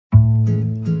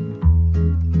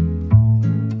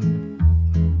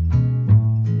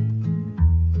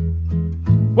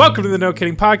Welcome to the No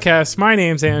Kidding Podcast. My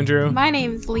name's Andrew. My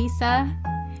name's Lisa.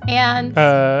 And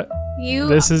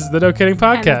this is the No Kidding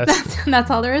Podcast. That's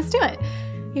all there is to it.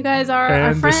 You guys are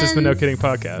our friends. And this is the No Kidding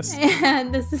Podcast.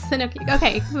 And this is the No Kidding.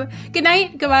 Okay. Good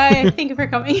night. Goodbye. Thank you for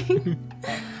coming.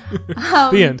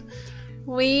 The end.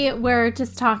 We were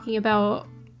just talking about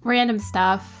random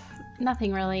stuff.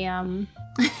 Nothing really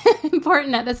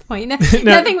important at this point.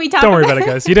 Nothing we talk about. Don't worry about it,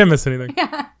 guys. You didn't miss anything.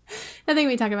 Yeah. Nothing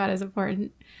we talk about is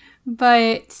important.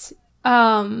 But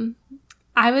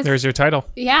There's your title.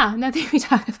 Yeah, nothing we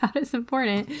talk about is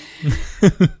important.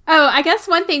 I guess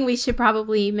one thing we should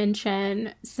probably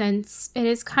mention, since it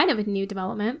is kind of a new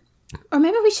development, or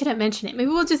maybe we shouldn't mention it.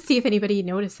 Maybe we'll just see if anybody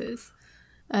notices.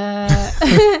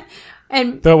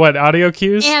 And the what, audio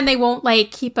cues? And they won't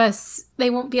keep us, they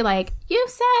won't be like, you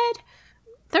said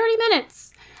 30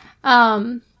 minutes.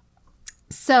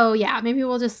 So yeah, maybe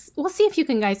we'll see if you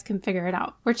guys can figure it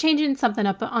out. We're changing something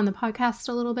up on the podcast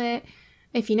a little bit.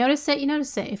 If you notice it, you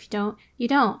notice it. If you don't, you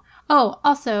don't. Oh,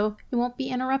 also, it won't be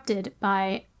interrupted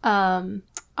by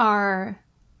our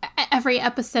every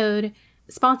episode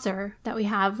sponsor that we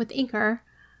have with Anchor.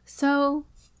 So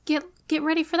get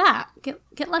ready for that.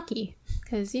 Get lucky,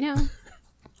 because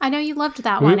I know you loved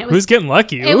that one. Who's getting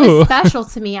lucky? It was special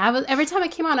to me. Every time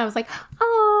it came on, I was like,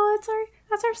 oh,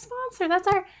 that's our sponsor.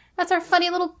 That's our funny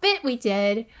little bit we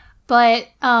did. But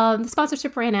the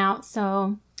sponsorship ran out,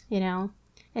 so it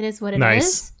is what it is.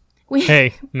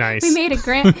 Nice. We made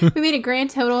a grand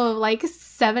total of like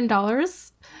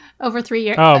 $7 over 3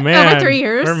 years. Oh man, over 3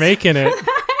 years. We're making it.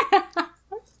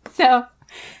 So,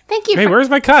 thank you. Hey, where's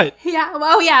my cut? Yeah.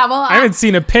 Well, yeah. Well, I haven't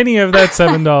seen a penny of that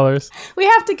 $7. We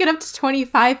have to get up to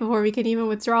 25 before we can even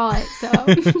withdraw it. So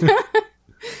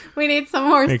we need some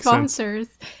more sponsors,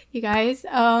 you guys.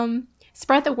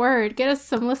 Spread the word. Get us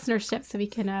some listenership so we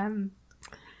can,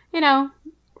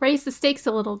 raise the stakes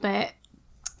a little bit.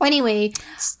 Anyway,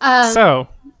 so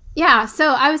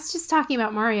I was just talking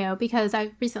about Mario because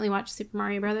I recently watched Super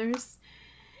Mario Brothers.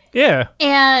 Yeah.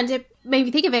 And it made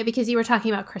me think of it because you were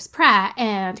talking about Chris Pratt,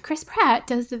 and Chris Pratt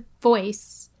does the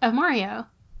voice of Mario.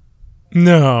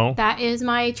 No. That is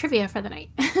my trivia for the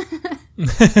night.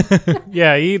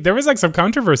 Yeah, there was some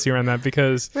controversy around that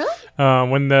because really?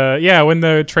 when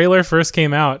the trailer first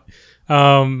came out,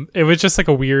 it was just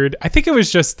a weird, I think it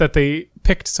was just that they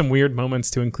picked some weird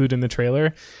moments to include in the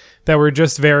trailer that were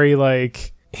just very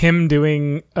him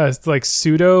doing a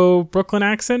pseudo Brooklyn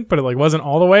accent, but it wasn't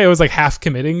all the way. It was half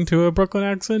committing to a Brooklyn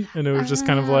accent, and it was just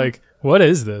kind of what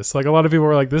is this? A lot of people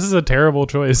were this is a terrible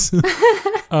choice.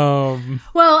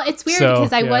 Well, it's weird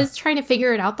because I was trying to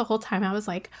figure it out the whole time. I was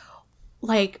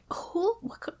who?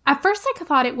 At first I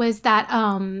thought it was that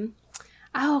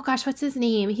oh gosh, what's his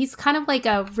name? He's kind of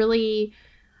a really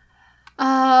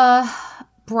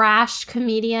brash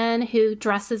comedian who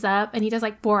dresses up and he does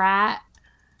Borat.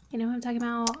 You know what I'm talking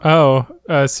about? Oh,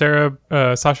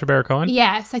 Sacha Baron Cohen?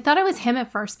 Yes, I thought it was him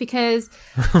at first because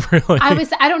really?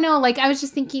 I don't know, I was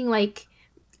just thinking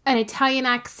an Italian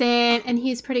accent, and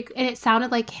he's pretty, and it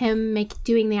sounded like him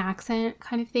doing the accent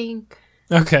kind of thing.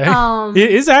 Okay.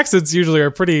 His accents usually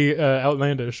are pretty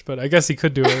outlandish, but I guess he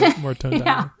could do it more toned down.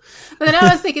 Yeah. But then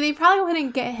I was thinking they probably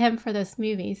wouldn't get him for this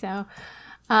movie, so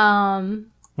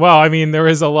well, I mean, there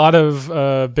was a lot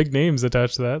of big names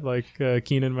attached to that,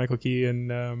 Keenen Michael Key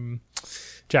and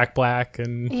Jack Black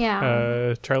and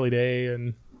Charlie Day,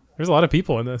 and there's a lot of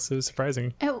people in this. It was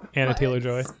surprising. Anna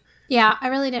Taylor-Joy. Yeah, I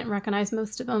really didn't recognize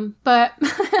most of them, but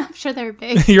I'm sure they're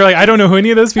big. You're I don't know who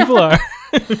any of those people are.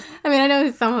 I mean, I know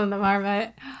who some of them are,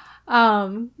 but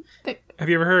have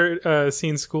you ever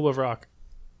seen School of Rock?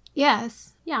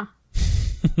 Yes. Yeah.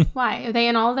 Why? Are they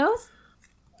in all of those?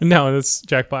 No, that's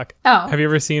Jack Black. Oh. Have you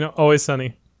ever seen Always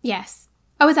Sunny? Yes.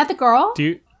 Oh, is that the girl? Do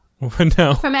you?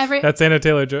 No. That's Anna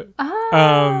Taylor-Joy.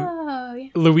 Oh.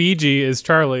 Yeah. Luigi is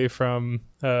Charlie from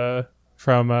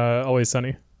Always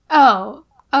Sunny. Oh.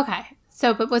 Okay.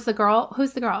 So, but who's the girl?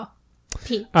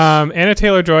 Peach. Anna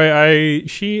Taylor-Joy.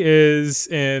 She is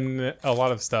in a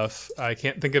lot of stuff. I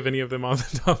can't think of any of them on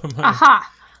the top of my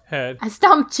head. I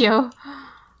stumped you.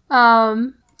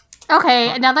 Okay.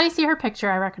 Now that I see her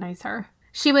picture, I recognize her.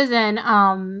 She was in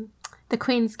The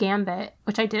Queen's Gambit,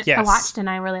 which I did. Yes. I watched and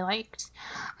I really liked.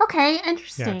 Okay,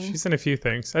 interesting. Yeah, she's in a few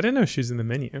things. I didn't know she was in The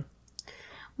Menu.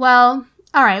 Well,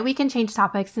 all right, we can change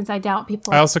topics since I doubt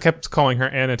people. I also kept calling her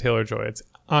Anna Taylor-Joy. It's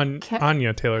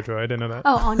Anya Taylor-Joy. I didn't know that.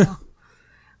 Oh, Anya.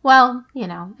 Well,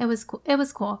 it was cool. It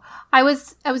was cool. I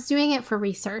was doing it for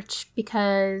research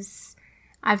because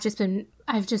I've just been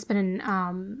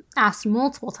asked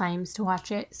multiple times to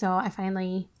watch it, so I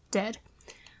finally did.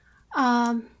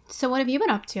 So what have you been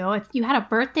up to? You had a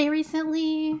birthday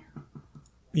recently?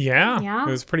 Yeah. Yeah?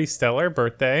 It was a pretty stellar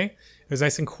birthday. It was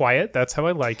nice and quiet. That's how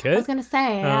I like I was it. going to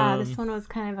say, yeah, this one was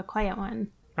kind of a quiet one.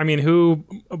 I mean, who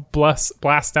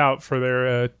blast out for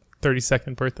their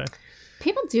 32nd birthday?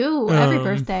 People do every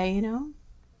birthday, you know?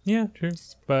 Yeah, true.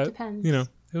 But, depends. you know,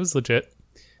 it was legit.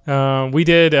 We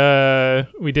did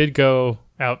go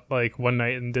out like one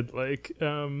night and did like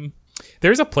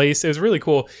there's a place, it was really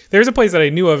cool. There's a place that I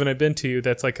knew of and I've been to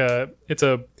that's like it's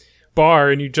a bar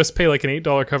and you just pay like an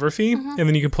 $8 cover fee and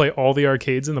then you can play all the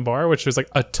arcades in the bar, which there's like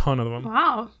a ton of them.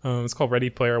 Wow. It's called Ready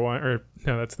Player One, or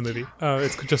no, that's the movie.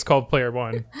 It's just called Player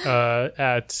One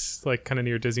at like kind of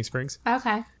near Disney Springs.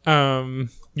 Okay.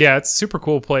 Yeah, it's a super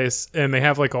cool place, and they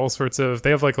have like all sorts of. They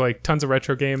have like tons of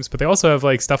retro games, but they also have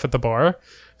like stuff at the bar.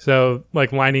 So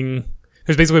like lining,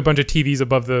 there's basically a bunch of TVs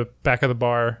above the back of the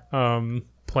bar,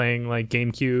 playing like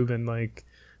GameCube and like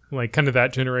kind of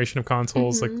that generation of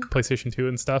consoles, like PlayStation 2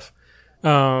 and stuff.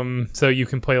 So you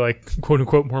can play like quote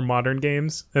unquote more modern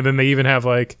games, and then they even have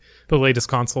like the latest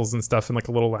consoles and stuff in like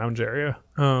a little lounge area.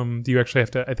 You actually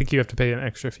have to, I think you have to pay an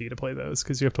extra fee to play those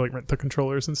because you have to like rent the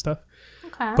controllers and stuff.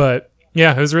 Okay. But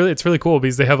yeah, it's really cool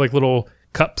because they have like little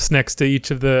cups next to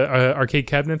each of the arcade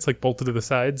cabinets, like bolted to the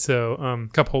side. So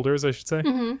cup holders, I should say.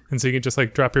 And so you can just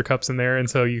like drop your cups in there, and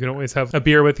so you can always have a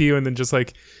beer with you, and then just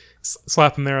like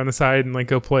slap them there on the side and like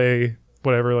go play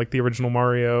whatever, like the original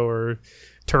Mario or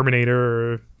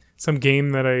Terminator or some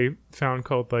game that I found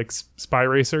called like Spy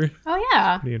Racer. Oh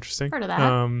yeah, be interesting. Heard of that.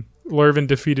 Lurvin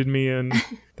defeated me in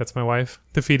that's my wife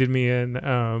defeated me in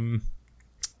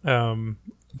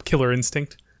Killer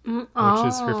Instinct, which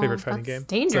is her favorite fighting game.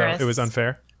 Dangerous. So it was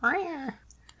unfair. Rare.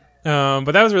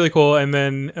 But that was really cool. And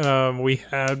then we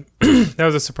had that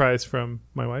was a surprise from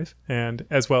my wife, and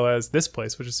as well as this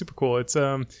place, which is super cool. It's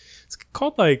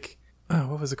called like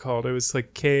what was it called? It was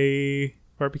like K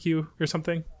Barbecue or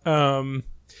something.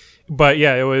 But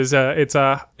yeah, it was it's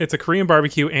a Korean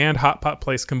barbecue and hot pot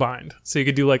place combined. So you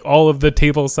could do like all of the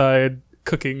tableside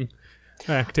cooking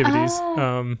activities.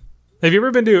 Have you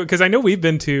ever been to? Because I know we've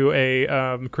been to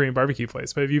a Korean barbecue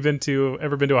place, but have you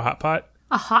ever been to a hot pot?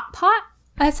 A hot pot?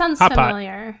 That sounds hot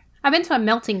familiar. Pot. I've been to a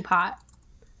melting pot.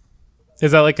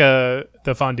 Is that like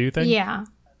the fondue thing? Yeah.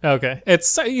 Okay, it's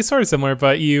sort of similar,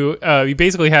 but you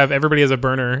basically have everybody has a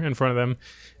burner in front of them,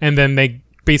 and then they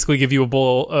basically give you a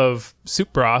bowl of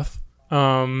soup broth,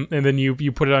 and then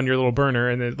you put it on your little burner,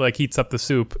 and it like heats up the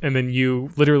soup, and then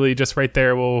you literally just right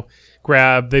there will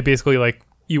grab. They basically like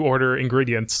you order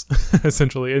ingredients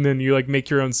essentially, and then you like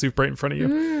make your own soup right in front of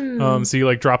you. So you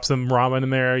like drop some ramen in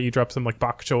there, you drop some like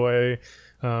bok choy,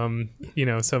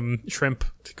 some shrimp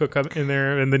to cook up in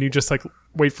there, and then you just like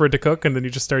wait for it to cook, and then you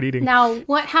just start eating. Now,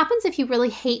 what happens if you really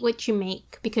hate what you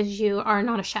make because you are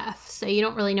not a chef, so you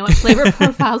don't really know what flavor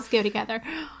profiles go together?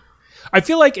 I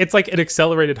feel like it's like an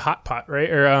accelerated hot pot, right?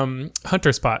 Or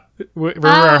Hunter's pot. Remember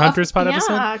our Hunter's pot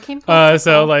episode? Yeah, it came full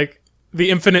so like the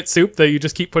infinite soup that you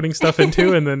just keep putting stuff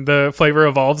into, and then the flavor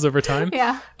evolves over time.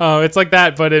 Yeah. It's like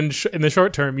that, but in the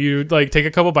short term, you like take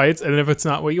a couple bites, and if it's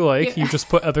not what you like, you just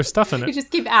put other stuff in it. You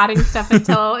just keep adding stuff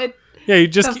until it. Yeah, you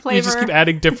just keep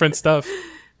adding different stuff.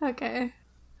 Okay.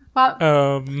 Well,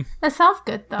 that sounds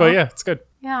good though. But yeah, it's good.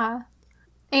 Yeah.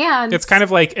 And it's kind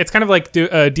of like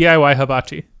DIY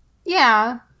hibachi.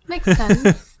 Yeah, makes sense.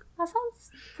 That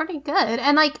sounds pretty good.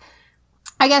 And like,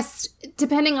 I guess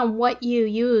depending on what you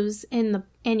use in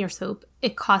your soup,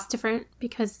 it costs different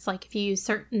because it's like if you use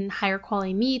certain higher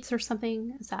quality meats or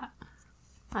something. Is that?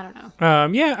 I don't know.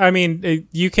 Yeah, I mean,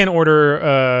 you can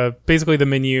order basically the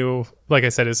menu. Like I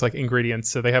said, is like ingredients.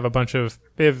 So they have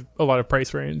a lot of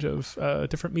price range of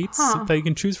different meats that you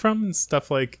can choose from and stuff.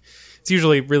 Like it's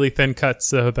usually really thin cuts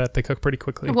so that they cook pretty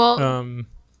quickly. Well,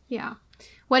 yeah.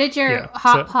 What did your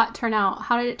hot pot turn out?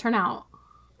 How did it turn out?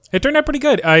 It turned out pretty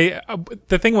good.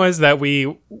 The thing was that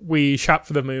we shot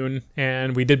for the moon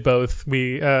and we did both.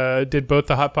 We did both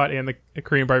the hot pot and the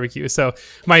Korean barbecue. So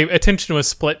my attention was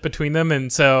split between them, and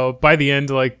so by the end,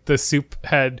 like the soup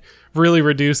had really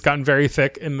reduced, gotten very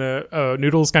thick, and the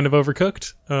noodles kind of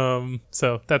overcooked.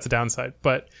 So that's a downside.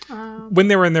 But when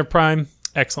they were in their prime,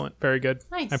 excellent, very good.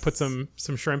 Nice. I put some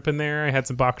shrimp in there. I had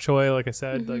some bok choy, like I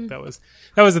said. Like that was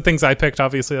the things I picked.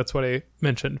 Obviously, that's what I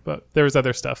mentioned. But there was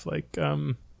other stuff like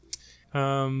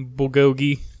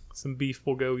bulgogi, some beef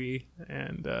bulgogi,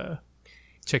 and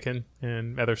chicken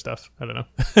and other stuff. I don't know,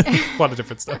 a lot of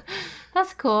different stuff.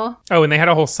 That's cool. Oh, and they had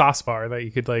a whole sauce bar that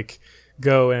you could like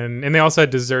go and they also had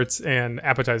desserts and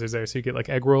appetizers there, so you get like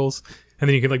egg rolls, and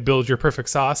then you could like build your perfect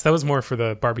sauce. That was more for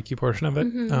the barbecue portion of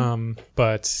it.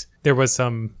 But there was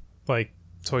some like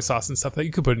soy sauce and stuff that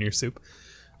you could put in your soup.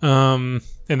 And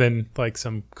then like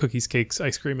some cookies, cakes,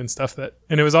 ice cream, and stuff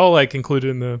and it was all like included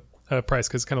in the price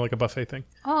because it's kind of like a buffet thing.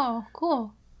 Oh,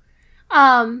 cool.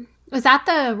 Was that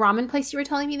the ramen place you were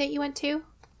telling me that you went to?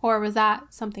 Or was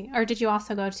that something, or did you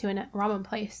also go to a ramen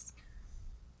place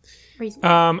recently?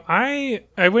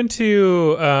 I went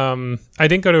to, I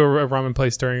didn't go to a ramen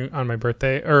place on my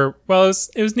birthday, or, well,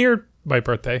 it was near my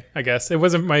birthday, I guess. It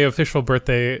wasn't my official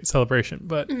birthday celebration,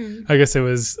 but I guess it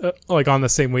was like on the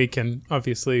same week. And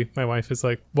obviously my wife is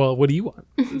like, well, what do you want?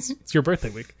 It's your birthday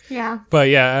week. Yeah. But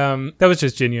yeah, that was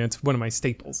just Jinya. It's one of my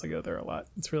staples. I go there a lot.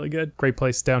 It's really good. Great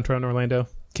place downtown Orlando.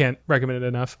 Can't recommend it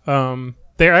enough.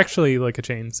 They're actually like a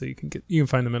chain, so you can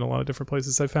find them in a lot of different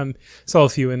places. Saw a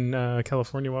few in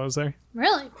California while I was there.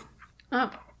 Really?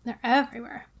 Oh, they're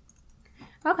everywhere.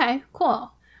 Okay,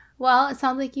 cool. Well, it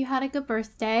sounds like you had a good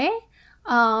birthday.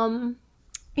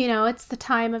 It's the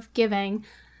time of giving,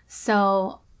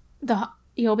 so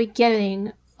you'll be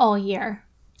giving all year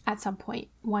at some point,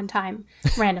 one time,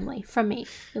 randomly from me.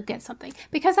 You'll get something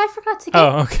because I forgot to get.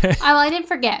 Oh, okay. I didn't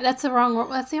forget. That's the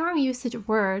wrong usage of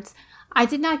words. I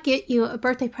did not get you a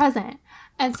birthday present,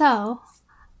 and so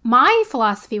my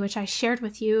philosophy, which I shared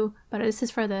with you, but this is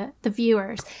for the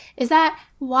viewers, is that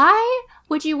why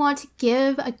would you want to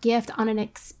give a gift on an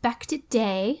expected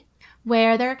day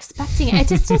where they're expecting it? It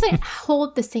just doesn't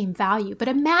hold the same value. But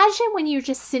imagine when you're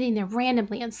just sitting there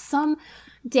randomly on some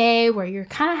day where you're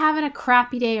kind of having a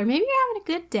crappy day, or maybe you're having a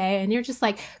good day, and you're just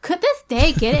like, could this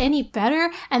day get any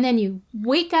better? And then you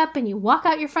wake up and you walk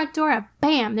out your front door and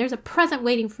bam, there's a present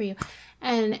waiting for you.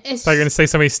 And it's So you're going to say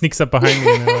somebody sneaks up behind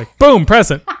me and they're like, boom,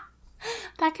 present.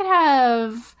 That could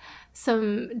have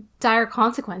some dire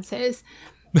consequences.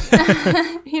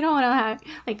 You don't want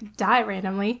to die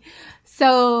randomly.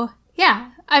 So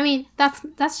yeah, I mean,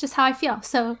 that's just how I feel.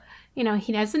 So, he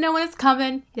doesn't know when it's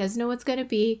coming. He doesn't know what's going to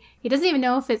be. He doesn't even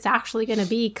know if it's actually going to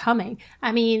be coming.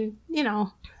 I mean,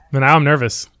 But now I'm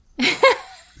nervous.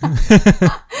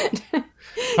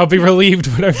 I'll be relieved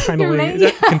when I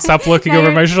finally can stop looking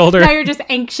over my shoulder. Now you're just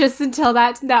anxious until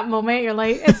that moment. You're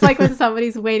like, it's like when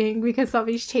somebody's waiting because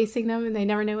somebody's chasing them and they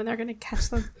never know when they're going to catch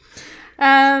them.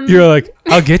 You're like,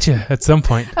 I'll get you at some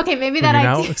point. Okay, maybe that idea.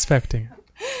 Now expecting.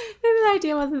 Maybe the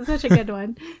idea wasn't such a good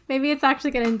one. Maybe it's actually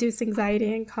going to induce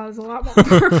anxiety and cause a lot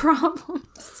more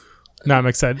problems. No, I'm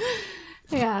excited.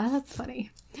 Yeah, that's funny.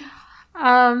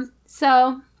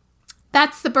 So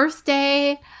that's the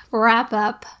birthday wrap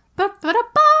up. Oh,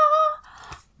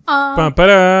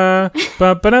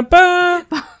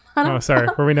 sorry.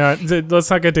 Were we not? Let's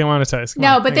not get demonetized.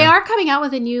 No, but they are coming out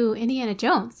with a new Indiana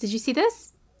Jones. Did you see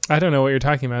this? I don't know what you're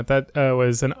talking about. That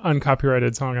was an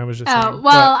uncopyrighted song. I was just saying. Oh,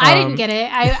 well, I didn't get it.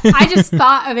 I just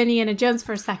thought of Indiana Jones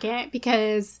for a second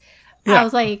because I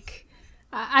was like,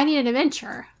 I need an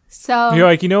adventure. So you're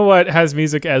like, you know what has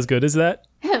music as good as that?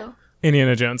 Who?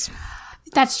 Indiana Jones.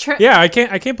 That's true. Yeah, I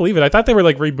can't believe it. I thought they were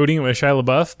like rebooting it with Shia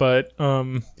LaBeouf, but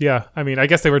yeah. I mean, I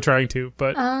guess they were trying to,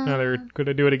 but now they're going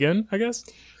to do it again, I guess.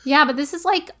 Yeah, but this is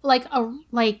like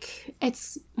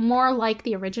it's more like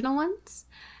the original ones.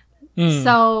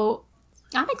 So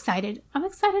I'm excited. I'm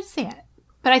excited to see it.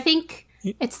 But I think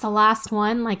it's the last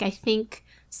one. Like, I think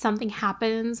something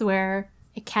happens where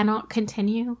it cannot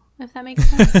continue, if that makes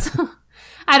sense.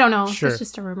 I don't know. Sure. It's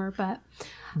just a rumor, but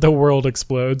the world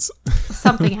explodes.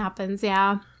 Something happens,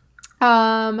 yeah.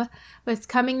 But it's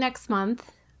coming next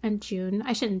month in June.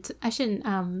 I shouldn't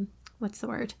what's the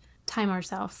word? Time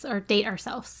ourselves or date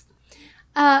ourselves.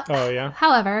 Oh yeah.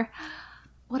 However,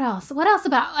 what else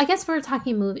about, I guess we're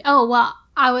talking movie. Oh, well,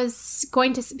 I was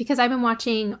going to, because I've been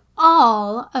watching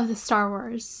all of the Star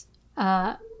Wars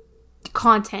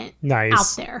content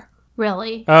out there.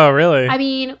 Really. Oh, really? I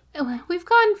mean,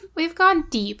 we've gone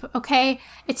deep, okay?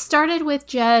 It started with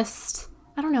just,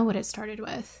 I don't know what it started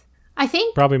with. I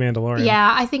think probably Mandalorian.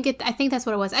 Yeah, I think that's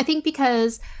what it was. I think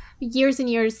because years and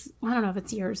years, I don't know if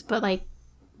it's years, but like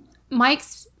my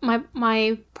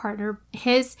partner,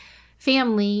 his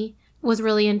family was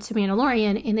really into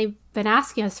Mandalorian, and they've been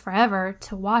asking us forever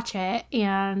to watch it,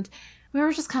 and we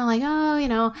were just kind of like,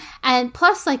 oh, and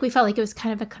plus, like, we felt like it was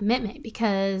kind of a commitment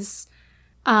because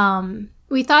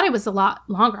we thought it was a lot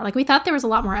longer. Like, we thought there was a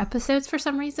lot more episodes for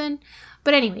some reason.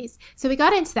 But anyways, so we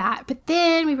got into that, but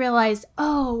then we realized,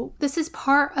 oh, this is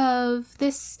part of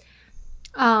this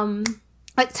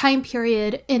like time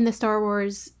period in the Star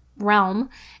Wars realm.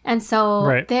 And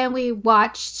so then we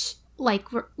watched, like,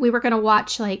 we were going to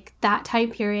watch like that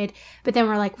time period, but then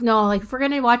we're like, no, like, if we're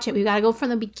going to watch it, we got to go from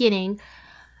the beginning.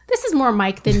 This is more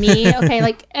Mike than me. Okay.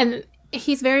 Like, and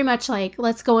he's very much like,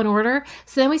 let's go in order.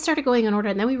 So then we started going in order,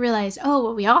 and then we realized, oh,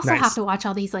 well, we also have to watch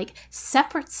all these like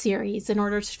separate series in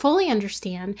order to fully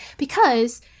understand,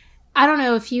 because I don't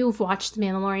know if you've watched The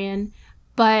Mandalorian,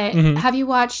 but have you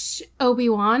watched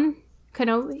Obi-Wan?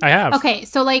 Kenobi? I have. Okay,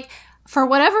 so like for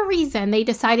whatever reason, they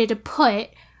decided to put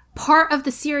part of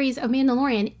the series of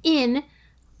Mandalorian in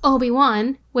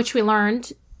Obi-Wan, which we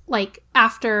learned like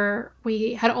after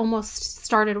we had almost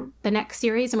started the next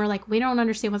series, and we're like, we don't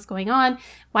understand what's going on.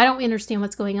 Why don't we understand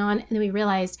what's going on? And then we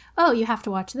realized, oh, you have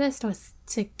to watch this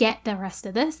to get the rest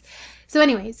of this. So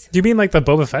anyways. Do you mean like the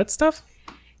Boba Fett stuff?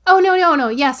 Oh, no.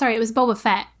 Yeah, sorry. It was Boba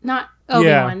Fett, not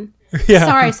Obi-Wan.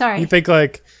 Yeah. Sorry. You think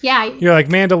like, yeah, you're like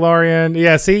Mandalorian.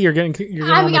 Yeah, see, you're getting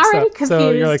I'm all mixed already up. confused.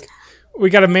 So you're like, we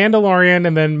got a Mandalorian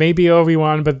and then maybe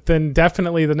Obi-Wan, but then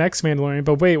definitely the next Mandalorian.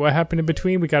 But wait, what happened in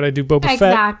between? We got to do Boba Fett.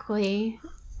 Exactly.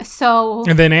 So.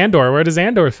 And then Andor. Where does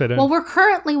Andor fit in? Well, we're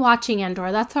currently watching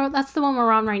Andor. That's the one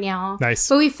we're on right now. Nice.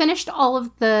 But we finished all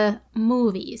of the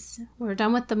movies. We're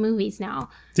done with the movies now.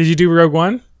 Did you do Rogue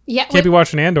One? Yeah. Can't be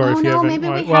watching Andor if you haven't. Maybe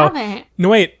we haven't. No,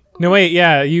 wait.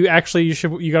 Yeah, you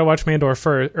gotta watch Andor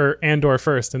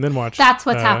first, and then watch. That's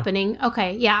what's happening.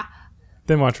 Okay, yeah.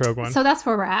 Then watch Rogue One. So that's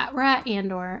where we're at. We're at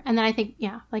Andor, and then I think,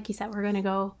 yeah, like you said, we're gonna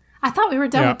go. I thought we were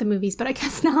done with the movies, but I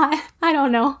guess not. I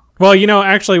don't know. Well,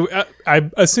 actually,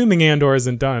 I'm assuming Andor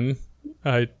isn't done.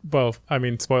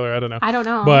 Spoiler, I don't know. I don't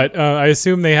know. But I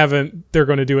assume they're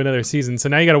going to do another season. So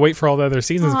now you got to wait for all the other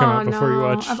seasons to come out before you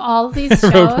watch. Of all of these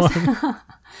shows.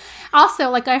 Also,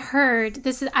 like I heard,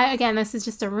 this is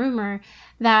just a rumor,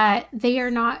 that they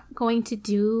are not going to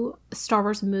do Star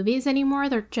Wars movies anymore.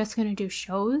 They're just going to do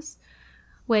shows,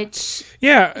 which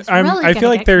I feel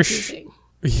like they're confusing.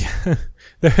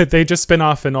 they just spin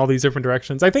off in all these different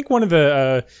directions. I think one of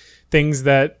the things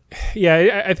that,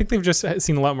 I think they've just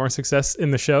seen a lot more success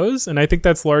in the shows, and I think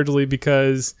that's largely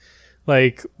because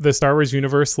like the Star Wars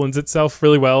universe lends itself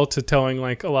really well to telling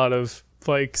like a lot of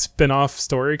like spin-off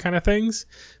story kind of things,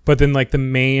 but then like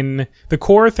the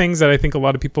core things that I think a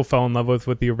lot of people fell in love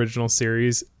with the original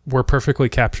series were perfectly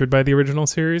captured by the original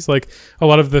series. Like a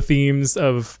lot of the themes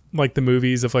of like the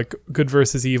movies of like good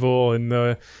versus evil and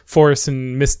the Force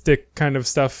and mystic kind of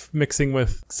stuff mixing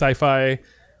with sci-fi,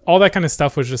 all that kind of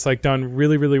stuff was just like done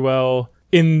really, really well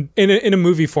in a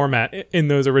movie format in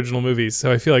those original movies.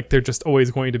 So I feel like they're just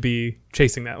always going to be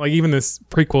chasing that. Like even this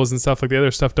prequels and stuff, like the other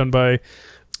stuff done by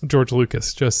George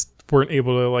Lucas, just weren't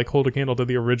able to like hold a candle to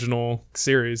the original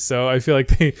series. So I feel like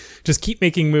they just keep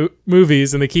making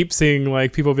movies, and they keep seeing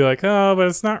like people be like, oh, but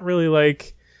it's not really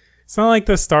like, it's not like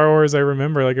the Star Wars I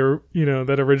remember, like,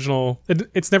 that original.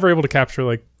 It's never able to capture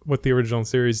like what the original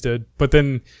series did. But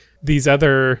then these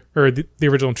other, or the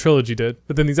original trilogy did.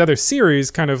 But then these other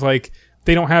series kind of like,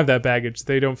 they don't have that baggage.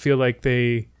 They don't feel like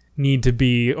they need to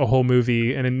be a whole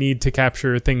movie and a need to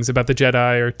capture things about the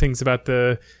Jedi or things about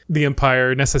the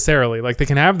Empire necessarily. Like they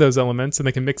can have those elements and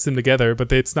they can mix them together,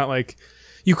 but it's not like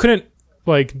you couldn't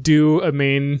like do a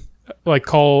main, like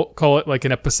call it like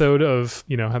an episode of,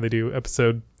 how they do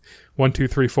episode 1, 2,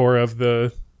 3, 4 of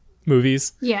the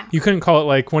movies. Yeah. You couldn't call it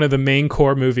like one of the main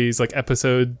core movies, like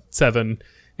episode 7,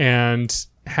 and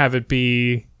have it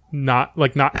be not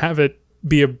have it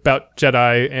be about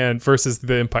Jedi and versus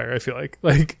the Empire. I feel like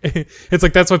it's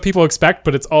like that's what people expect,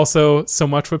 but it's also so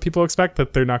much what people expect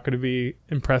that they're not going to be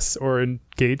impressed or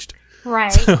engaged.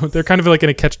 Right. So they're kind of like in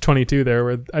a catch-22 there,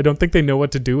 where I don't think they know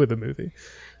what to do with the movie.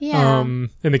 Yeah.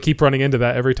 And they keep running into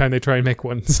that every time they try and make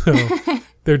one. So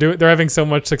they're having so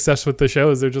much success with the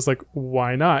shows. They're just like,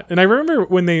 why not? And I remember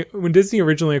when Disney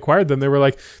originally acquired them, they were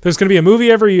like, there's going to be a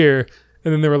movie every year,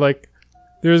 and then they were like,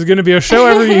 there's going to be a show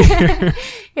every year.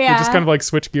 Yeah. They just kind of like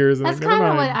switch gears. And that's like, kind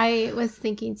of what I was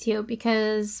thinking too,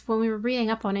 because when we were reading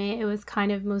up on it, it was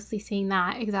kind of mostly saying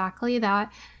that exactly,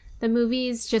 that the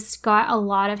movies just got a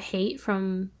lot of hate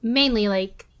from mainly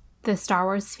like the Star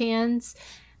Wars fans.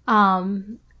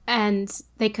 And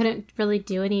they couldn't really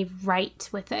do any right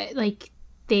with it. Like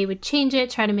they would change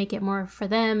it, try to make it more for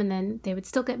them, and then they would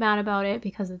still get mad about it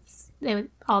because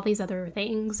all these other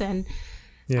things. And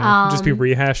just be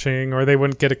rehashing, or they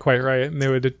wouldn't get it quite right, and they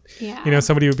would,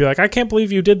 somebody would be like, "I can't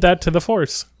believe you did that to the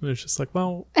Force." And it's just like,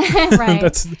 well,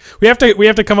 right. we have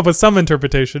to come up with some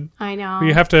interpretation. I know.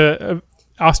 We have to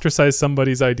ostracize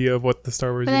somebody's idea of what the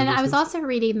Star Wars. But then I was is. also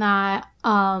reading that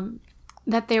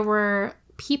that there were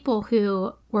people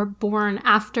who were born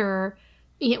after,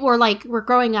 or like were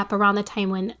growing up around the time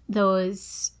when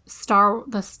those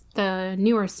the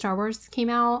newer Star Wars came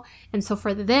out, and so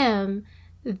for them.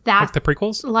 That like the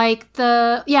prequels, like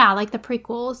the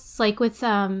prequels, like with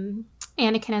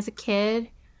Anakin as a kid,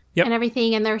 and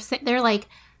everything, and they're like,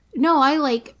 no, I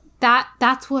like that.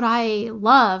 That's what I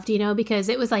loved, because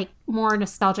it was like more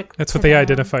nostalgic. That's what they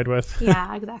identified with.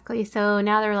 Yeah, exactly. So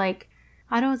now they're like,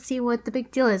 I don't see what the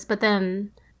big deal is, but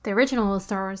then the original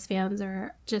Star Wars fans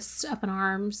are just up in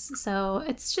arms. So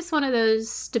it's just one of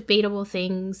those debatable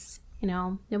things.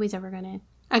 nobody's ever going to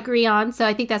agree on. So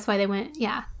I think that's why they went,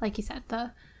 like you said,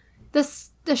 the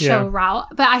show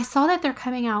route. But I saw that they're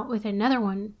coming out with another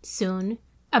one soon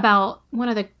about one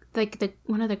of the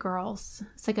girls.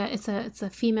 It's a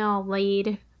female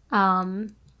lead,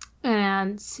 and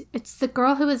it's the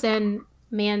girl who was in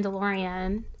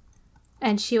Mandalorian,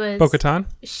 and she was Bo-Katan.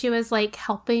 She was like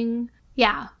helping.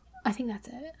 Yeah, I think that's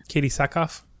it. Katie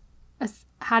Sackhoff.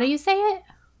 How do you say it?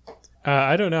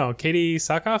 I don't know. Katie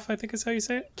Sackhoff, I think is how you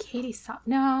say it.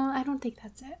 No, I don't think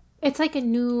that's it. It's like a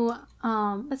new,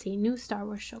 new Star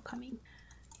Wars show coming.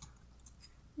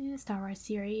 New Star Wars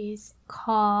series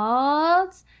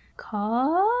called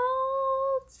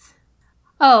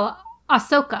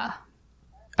Ahsoka.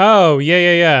 Oh,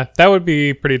 yeah. That would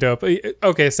be pretty dope.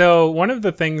 Okay, so one of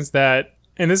the things that,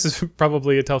 and this is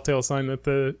probably a telltale sign that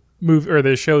the move or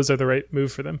the shows are the right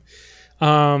move for them,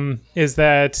 is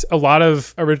that a lot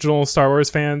of original Star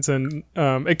Wars fans, and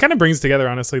it kind of brings together,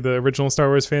 honestly, the original Star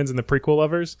Wars fans and the prequel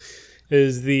lovers,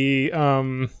 is the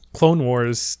Clone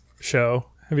Wars show.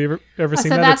 Have you ever seen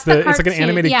that? It's like an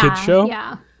animated kids show.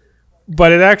 Yeah.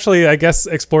 But it actually, I guess,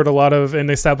 explored a lot of and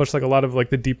established like a lot of like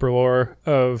the deeper lore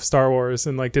of Star Wars,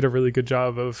 and like did a really good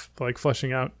job of like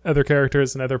fleshing out other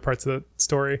characters and other parts of the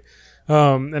story.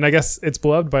 And I guess it's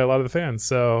beloved by a lot of the fans.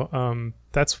 So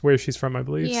that's where she's from, I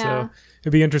believe. Yeah. So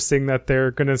it'd be interesting that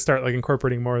they're going to start like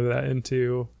incorporating more of that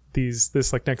into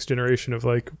this like next generation of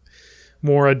like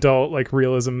more adult, like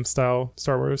realism style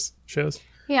Star Wars shows.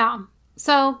 Yeah.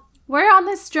 So we're on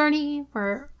this journey.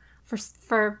 We're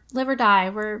for Live or Die.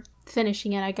 We're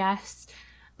finishing it, I guess.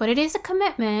 But it is a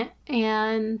commitment,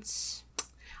 and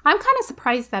I'm kind of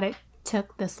surprised that it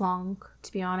took this long,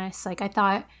 to be honest. Like, I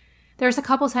thought there was a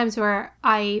couple times where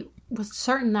I was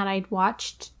certain that I'd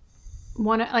watched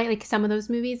like some of those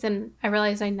movies, and I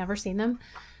realized I'd never seen them.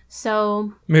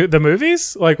 So the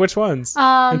movies, like which ones?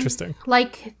 Interesting.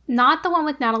 Like not the one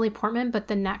with Natalie Portman, but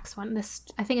the next one.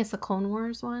 I think it's the Clone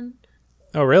Wars one.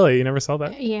 Oh, really? You never saw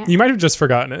that? Yeah. You might have just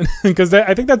forgotten it, because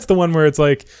I think that's the one where it's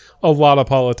like a lot of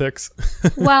politics.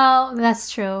 Well, that's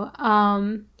true.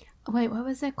 Wait, what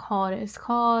was it called? It's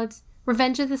called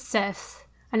Revenge of the Sith.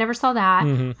 I never saw that.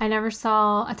 Mm-hmm. I never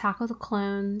saw Attack of the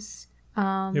Clones.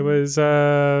 It was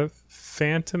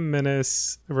Phantom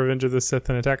Menace, Revenge of the Sith,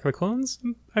 and Attack of the Clones,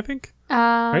 I think.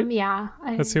 Right? Yeah.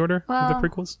 That's the order of the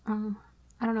prequels?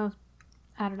 I don't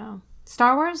know.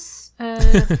 Star Wars?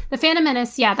 The Phantom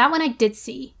Menace. Yeah, that one I did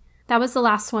see. That was the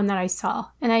last one that I saw.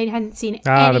 And I hadn't seen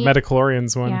any. The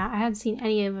Metachlorians one. Yeah, I hadn't seen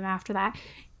any of them after that.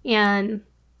 And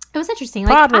it was interesting.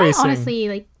 Like, I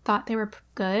honestly thought they were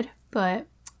good, but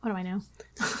what do I know?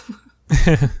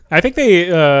 I think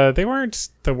they weren't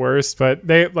the worst, but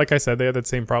they, like I said, they had that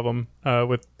same problem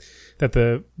with that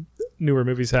the newer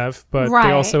movies have. But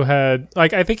they also had,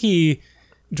 like, I think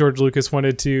George Lucas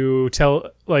wanted to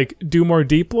do more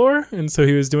deep lore, and so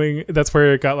he was doing. That's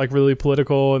where it got like really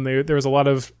political, and there was a lot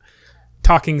of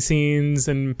talking scenes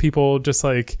and people just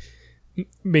like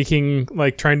making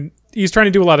he's trying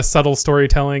to do a lot of subtle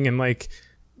storytelling and like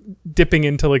dipping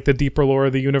into like the deeper lore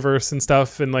of the universe and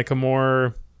stuff in like a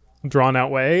more drawn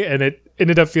out way, and it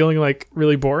ended up feeling like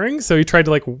really boring. So he tried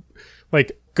to like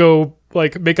go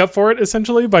like make up for it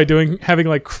essentially by having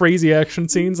like crazy action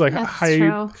scenes, like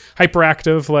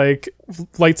hyperactive like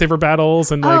lightsaber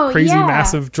battles and like crazy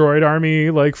massive droid army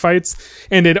like fights,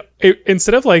 and it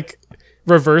instead of like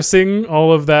reversing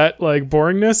all of that like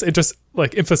boringness, it just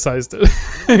like emphasized it.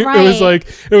 It was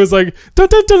like dun,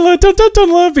 dun, dun, dun, dun, dun,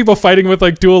 dun, people fighting with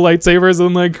like dual lightsabers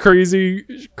and like crazy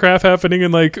crap happening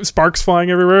and like sparks flying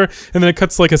everywhere, and then it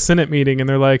cuts like a Senate meeting and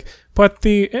they're like, but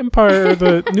the Empire,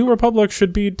 the New Republic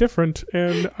should be different,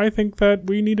 and I think that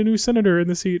we need a new senator in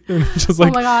the seat. And it's just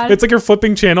like, it's like you're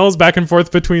flipping channels back and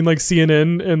forth between like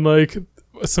CNN and like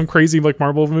some crazy like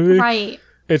Marvel movie. Right.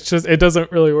 It's just, it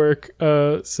doesn't really work.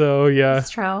 So yeah, it's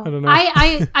true. I don't know.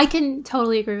 I can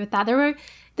totally agree with that.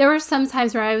 There were some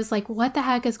times where I was like, what the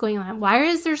heck is going on? Why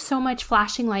is there so much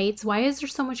flashing lights? Why is there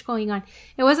so much going on?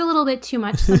 It was a little bit too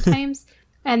much sometimes.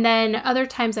 And then other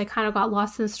times I kind of got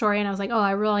lost in the story and I was like, oh,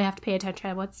 I really have to pay attention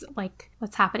to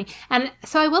what's happening. And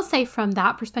so I will say from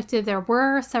that perspective, there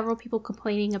were several people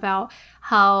complaining about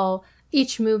how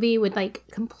each movie would like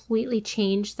completely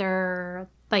change their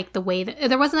like the way that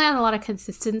there wasn't a lot of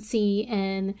consistency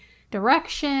in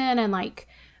direction and like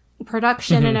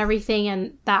production and everything,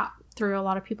 and that threw a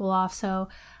lot of people off. So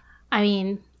I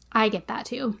mean, I get that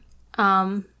too.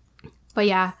 But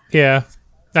yeah.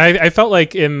 I felt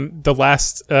like in the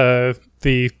last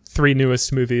the three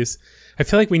newest movies, I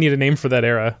feel like we need a name for that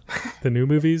era. The new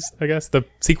movies, I guess, the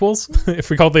sequels, if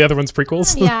we call the other ones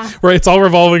prequels. Yeah. Where it's all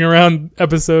revolving around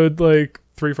episode like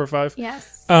 3, 4, 5.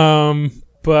 Yes.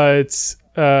 but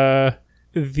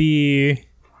the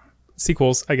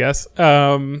sequels, I guess,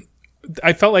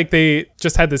 I felt like they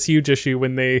just had this huge issue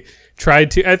when they tried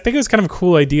to, I think it was kind of a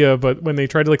cool idea, but when they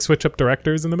tried to like switch up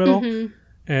directors in the middle,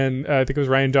 and I think it was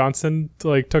Rian Johnson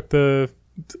like took the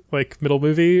like middle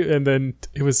movie, and then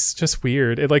it was just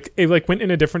weird. It went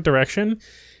in a different direction,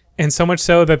 and so much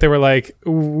so that they were like,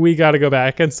 we got to go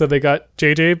back, and so they got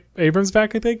J.J. Abrams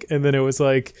back, I think, and then it was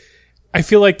like, I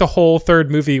feel like the whole third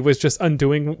movie was just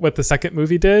undoing what the second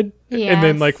movie did, and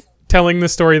then like telling the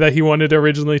story that he wanted to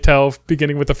originally tell,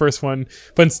 beginning with the first one,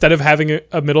 but instead of having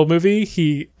a middle movie,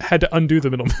 he had to undo the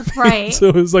middle movie. Right. So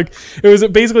it was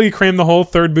basically crammed the whole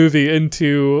third movie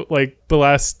into like the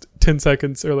last 10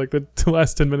 seconds or like the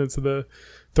last 10 minutes of the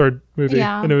third movie.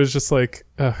 Yeah. And it was just like,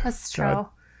 that's true. God.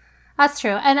 That's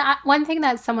true. And one thing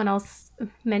that someone else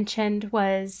mentioned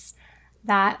was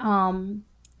that, in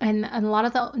a lot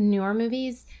of the newer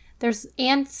movies,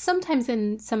 and sometimes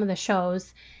in some of the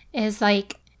shows, is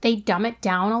like, they dumb it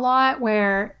down a lot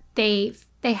where they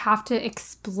have to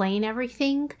explain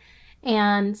everything,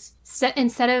 and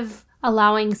instead of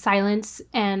allowing silence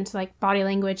and like body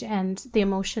language and the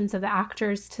emotions of the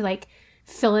actors to like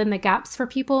fill in the gaps for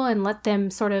people and let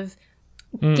them sort of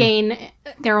gain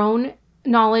their own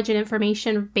knowledge and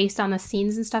information based on the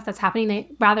scenes and stuff that's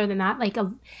happening, rather than that, like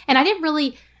and I didn't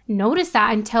really notice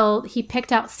that until he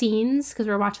picked out scenes, because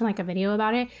we were watching like a video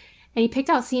about it. And he picked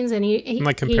out scenes and he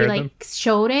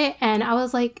showed it. And I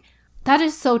was like, that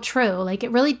is so true. Like,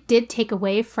 it really did take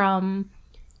away from,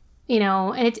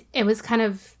 and it was kind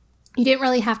of, you didn't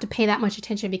really have to pay that much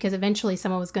attention because eventually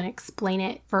someone was going to explain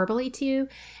it verbally to you.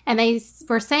 And they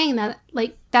were saying that,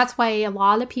 like, that's why a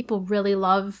lot of people really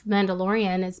love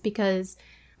Mandalorian, is because,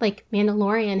 like,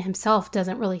 Mandalorian himself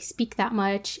doesn't really speak that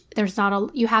much.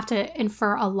 You have to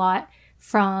infer a lot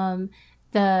from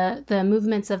the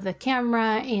movements of the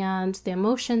camera and the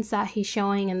emotions that he's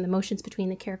showing and the emotions between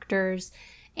the characters,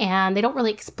 and they don't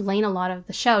really explain a lot of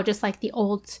the show, just like the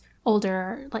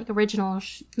older like original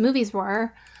movies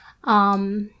were,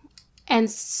 and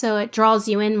so it draws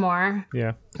you in more.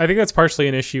 I think that's partially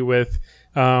an issue with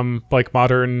like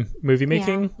modern movie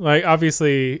making. Like,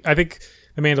 obviously I think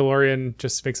The Mandalorian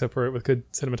just makes up for it with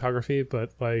good cinematography,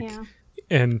 but like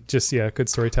and just good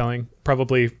storytelling,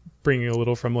 probably bringing a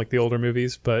little from like the older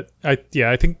movies. But I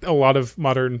think a lot of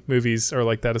modern movies are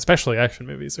like that, especially action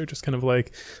movies. They're just kind of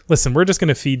like, listen, we're just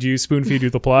going to spoon feed you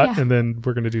the plot, and then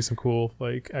we're going to do some cool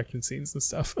like action scenes and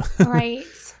stuff. Right.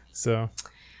 So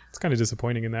it's kind of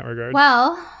disappointing in that regard.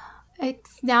 Well,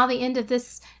 it's now the end of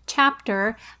this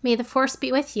chapter. May the Force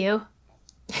be with you.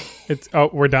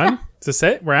 We're done? Is this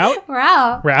it? We're out? We're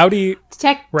out. We're outie.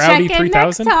 Check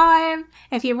 3000. Next time.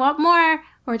 If you want more,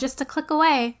 or just a click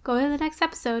away, go to the next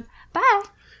episode. Bye.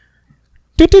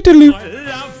 I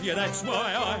love you, that's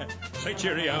why I say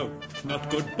cheerio, not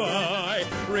goodbye.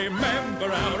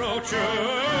 Remember our old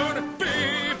tune,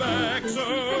 be back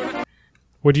soon.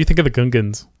 What do you think of the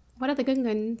Gungans? What are the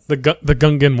Gungans? The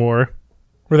Gungan War,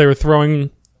 where they were throwing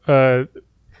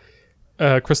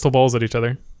crystal balls at each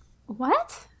other.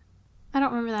 What? I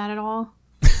don't remember that at all.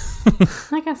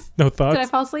 I guess. No thoughts? Did I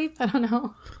fall asleep? I don't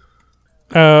know.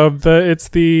 The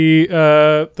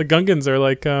Gungans are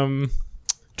like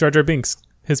Jar Jar Binks,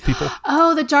 his people.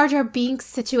 Oh, the Jar Jar Binks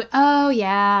situation. Oh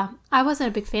yeah, I wasn't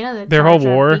a big fan of their Jar whole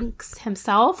Jar war Binks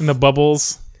himself and the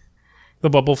bubbles, the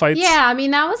bubble fights. Yeah, I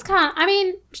mean that was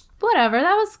whatever.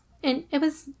 That was it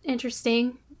was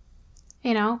interesting,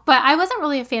 But I wasn't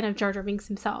really a fan of Jar Jar Binks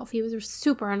himself. He was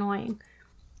super annoying.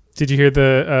 Did you hear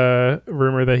the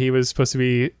rumor that he was supposed to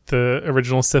be the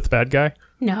original Sith bad guy?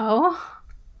 No.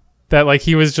 That like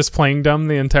he was just playing dumb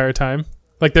the entire time.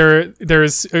 Like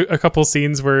there's a couple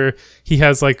scenes where he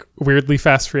has like weirdly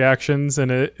fast reactions,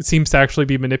 and it seems to actually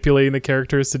be manipulating the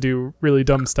characters to do really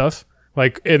dumb stuff,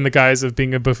 like in the guise of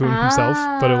being a buffoon himself.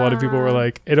 But a lot of people were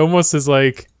like, it almost is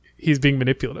like he's being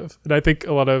manipulative, and I think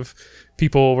a lot of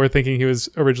people were thinking he was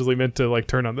originally meant to like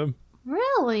turn on them.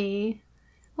 Really?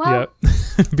 Well, yeah.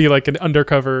 Be like an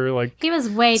undercover, like he was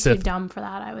way Sith. too dumb for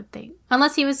that, I would think.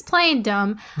 Unless he was playing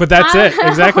dumb. But that's it.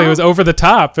 Exactly. It was over the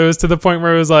top. It was to the point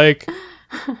where it was like,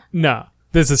 no,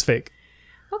 this is fake.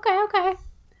 Okay.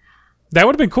 That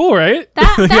would have been cool, right?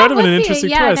 That would have been an interesting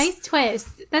twist. Yeah, nice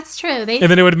twist. That's true. And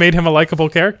then it would have made him a likable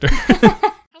character.